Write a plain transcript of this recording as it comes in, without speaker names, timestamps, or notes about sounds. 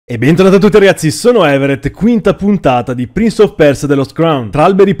E bentornati a tutti ragazzi, sono Everett, quinta puntata di Prince of Persia The Lost Crown. Tra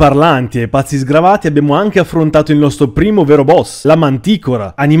alberi parlanti e pazzi sgravati abbiamo anche affrontato il nostro primo vero boss, la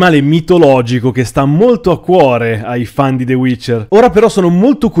manticora, animale mitologico che sta molto a cuore ai fan di The Witcher. Ora però sono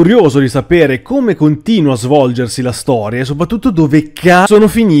molto curioso di sapere come continua a svolgersi la storia e soprattutto dove sono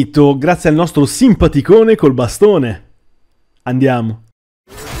finito grazie al nostro simpaticone col bastone. Andiamo.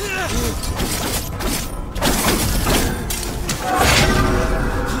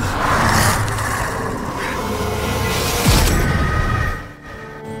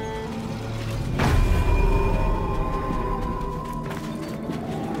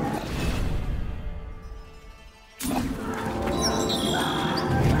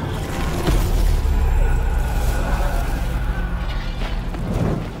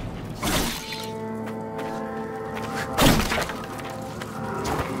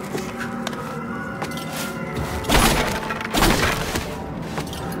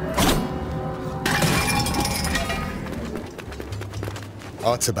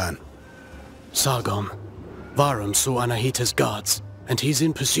 Artaban. Sargon. Varum saw Anahita's guards, and he's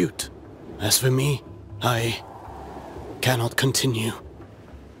in pursuit. As for me, I cannot continue.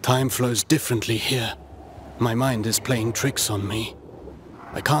 Time flows differently here. My mind is playing tricks on me.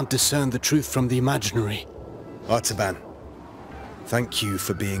 I can't discern the truth from the imaginary. Artaban, thank you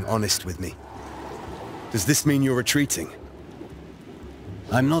for being honest with me. Does this mean you're retreating?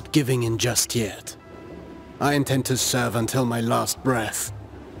 I'm not giving in just yet. I intend to serve until my last breath.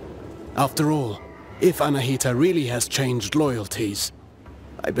 After all, if Anahita really has changed loyalties,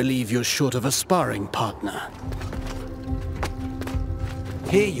 I believe you're short of a sparring partner.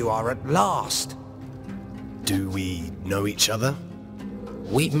 Here you are at last. Do we know each other?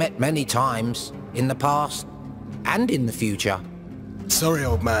 We've met many times, in the past, and in the future. Sorry,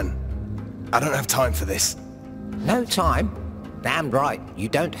 old man. I don't have time for this. No time? Damn right, you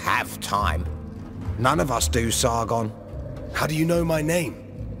don't have time. None of us do, Sargon. How do you know my name?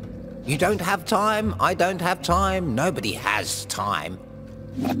 You don't have time, I don't have time, nobody has time.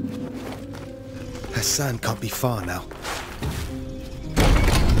 Hassan can't be far now.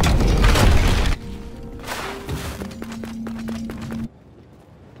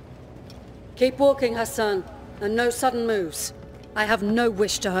 Keep walking, Hassan, and no sudden moves. I have no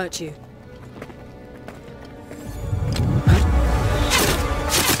wish to hurt you.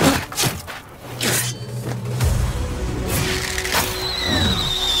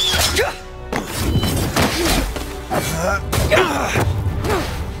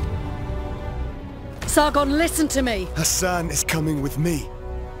 Sargon, listen to me! Hassan is coming with me.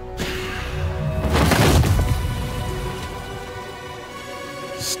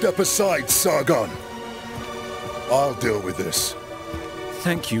 Step aside, Sargon. I'll deal with this.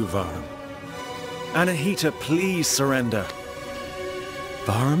 Thank you, Varum. Anahita, please surrender.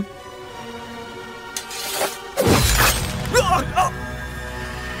 Varum?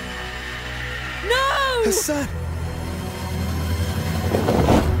 No! Hassan!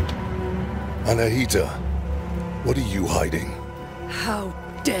 Anahita, what are you hiding? How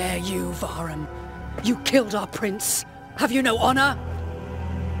dare you, Varum? You killed our prince. Have you no honor?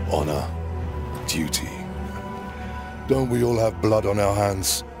 Honor, duty. Don't we all have blood on our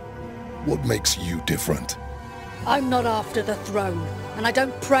hands? What makes you different? I'm not after the throne, and I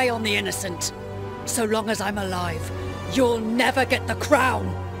don't prey on the innocent. So long as I'm alive, you'll never get the crown.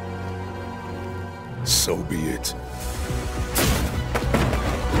 So be it.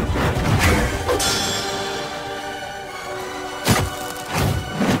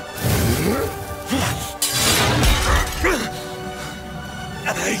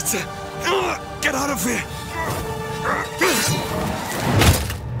 Anahita! Get out of here!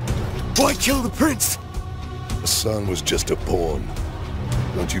 Why kill the prince? The son was just a pawn.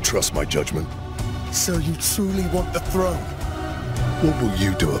 Don't you trust my judgment? So you truly want the throne? What will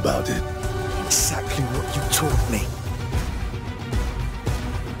you do about it? Exactly what you taught me.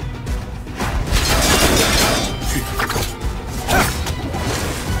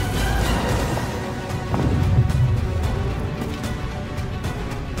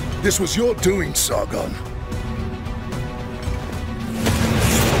 This was your doing, Sargon.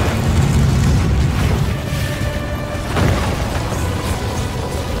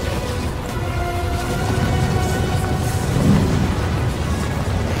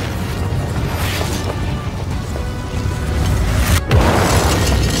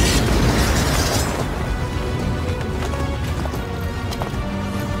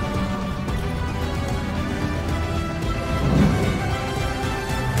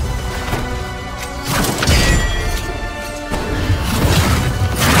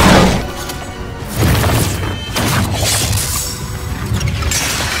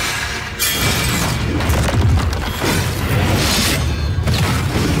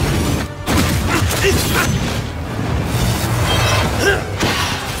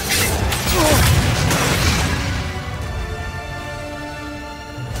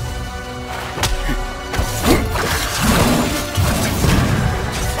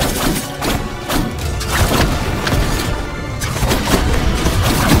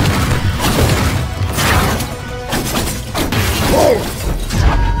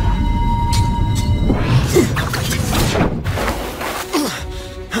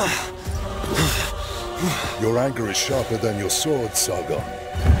 Your anger is sharper than your sword, Sargon.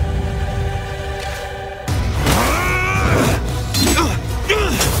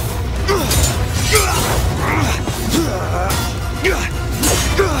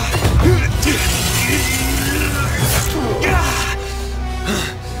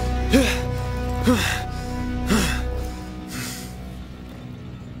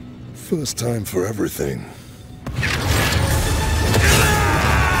 First time for everything.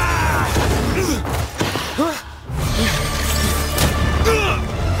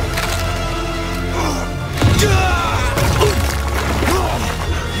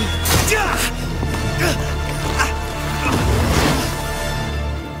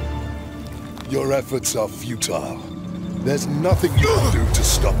 Your efforts are futile. There's nothing you can do to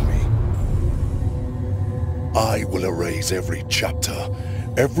stop me. I will erase every chapter,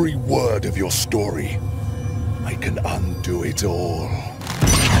 every word of your story. I can undo it all.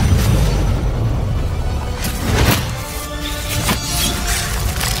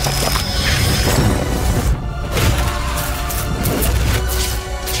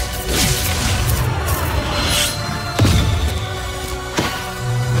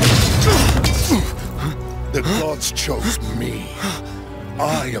 The gods chose me.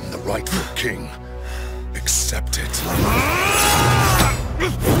 I am the rightful king. Accept it.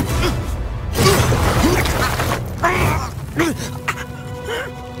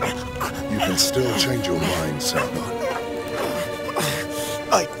 You can still change your mind, Sargon.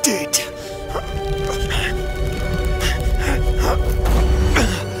 I did.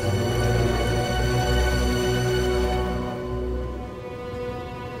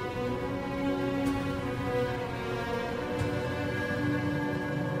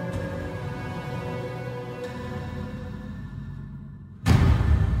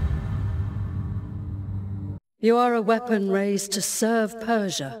 You are a weapon raised to serve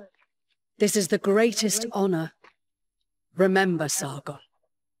Persia. This is the greatest honor. Remember, Sargon.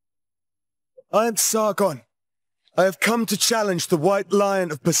 I am Sargon. I have come to challenge the White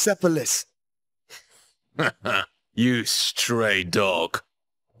Lion of Persepolis. You stray dog.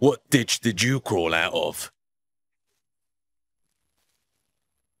 What ditch did you crawl out of?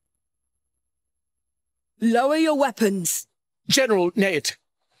 Lower your weapons. General Ned.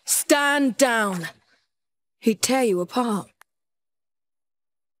 Stand down. He'd tear you apart.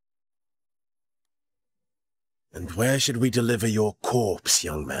 And where should we deliver your corpse,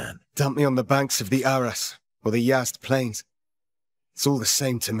 young man? Dump me on the banks of the Aras, or the Yazd Plains. It's all the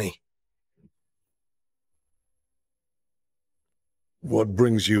same to me. What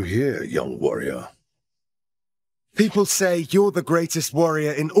brings you here, young warrior? People say you're the greatest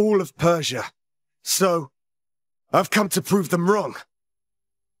warrior in all of Persia. So, I've come to prove them wrong.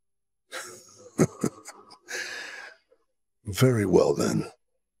 Very well, then.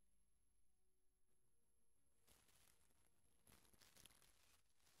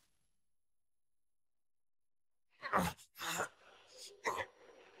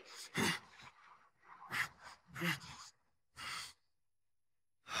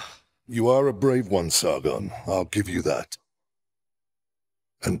 You are a brave one, Sargon. I'll give you that.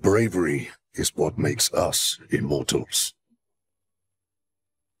 And bravery is what makes us immortals.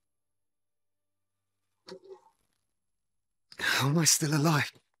 How am I still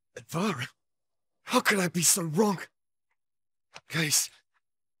alive? Advara? How could I be so wrong? Guys.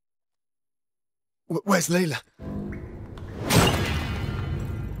 Where's Layla?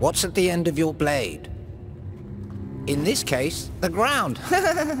 What's at the end of your blade? In this case, the ground.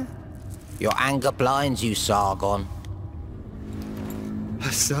 Your anger blinds you, Sargon.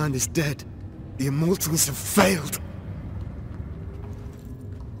 Hassan is dead. The Immortals have failed.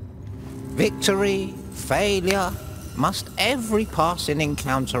 Victory, failure. Must every passing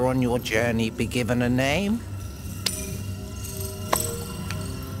encounter on your journey be given a name?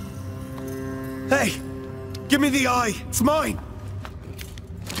 Hey! Give me the eye! It's mine!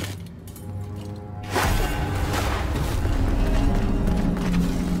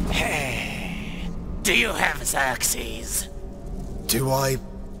 Do you have Xerxes? Do I?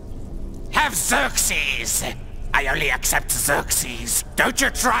 Have Xerxes! I only accept Xerxes. Don't you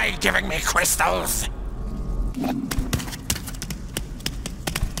try giving me crystals!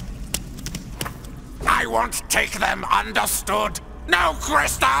 I won't take them, understood? No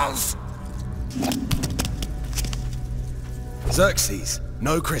crystals! Xerxes,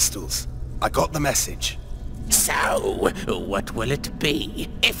 no crystals. I got the message. So, what will it be?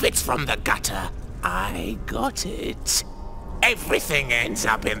 If it's from the gutter, I got it. Everything ends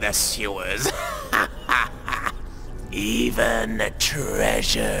up in the sewers. Even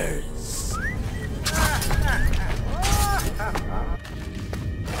treasures.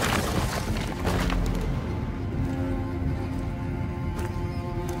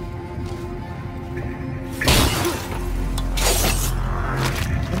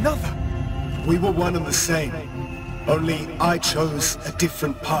 another. We were one and the same. Only I chose a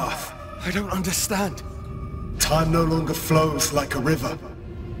different path. I don't understand. Time no longer flows like a river.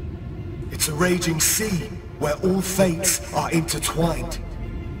 It's a raging sea where all fates are intertwined.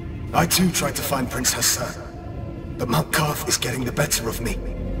 I too tried to find Prince Hassan, but Mount Karth is getting the better of me.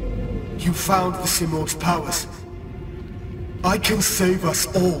 You found the Simurgh's powers. I can save us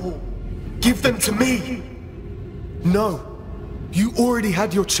all. Give them to me! No. You already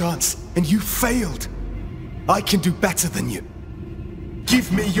had your chance, and you failed. I can do better than you. Give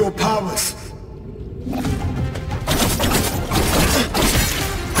me your powers!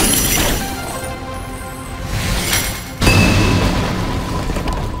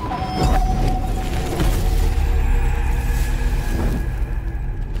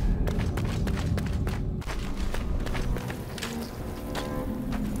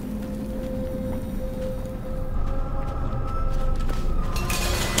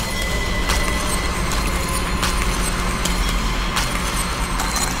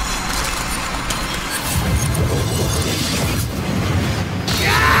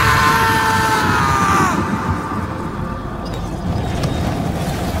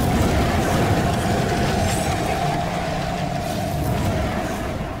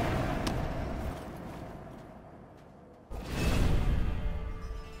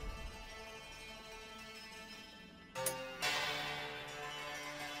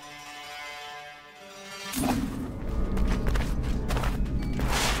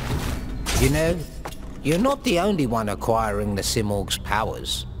 You know, you're not the only one acquiring the Simurgh's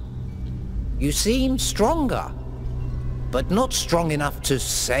powers. You seem stronger, but not strong enough to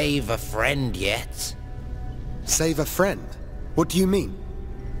save a friend yet. Save a friend? What do you mean?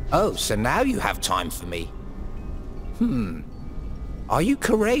 Oh, so now you have time for me. Are you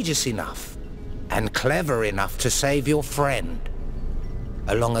courageous enough and clever enough to save your friend?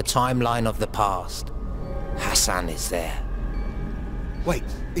 Along a timeline of the past, Hassan is there. Wait,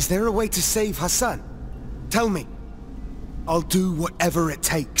 is there a way to save Hassan? Tell me. I'll do whatever it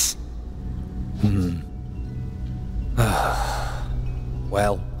takes.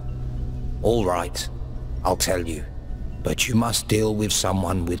 Well, all right, I'll tell you. But you must deal with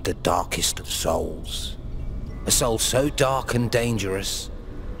someone with the darkest of souls. A soul so dark and dangerous,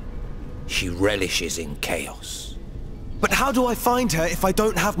 she relishes in chaos. But how do I find her if I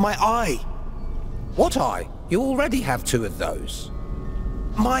don't have my eye? What eye? You already have two of those.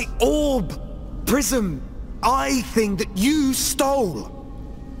 My orb! Prism! Eye thing that you stole!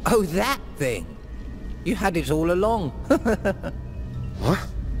 Oh, that thing! You had it all along. What?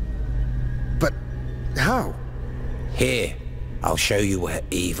 But how? Here, I'll show you where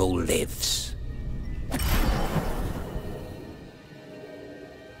evil lives.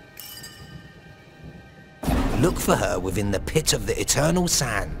 Look for her within the pit of the eternal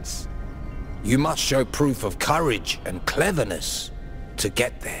sands. You must show proof of courage and cleverness to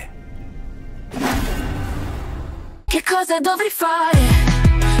get there. Che cosa dovrei fare?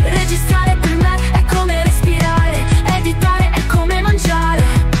 Registrare per me è come respirare, editare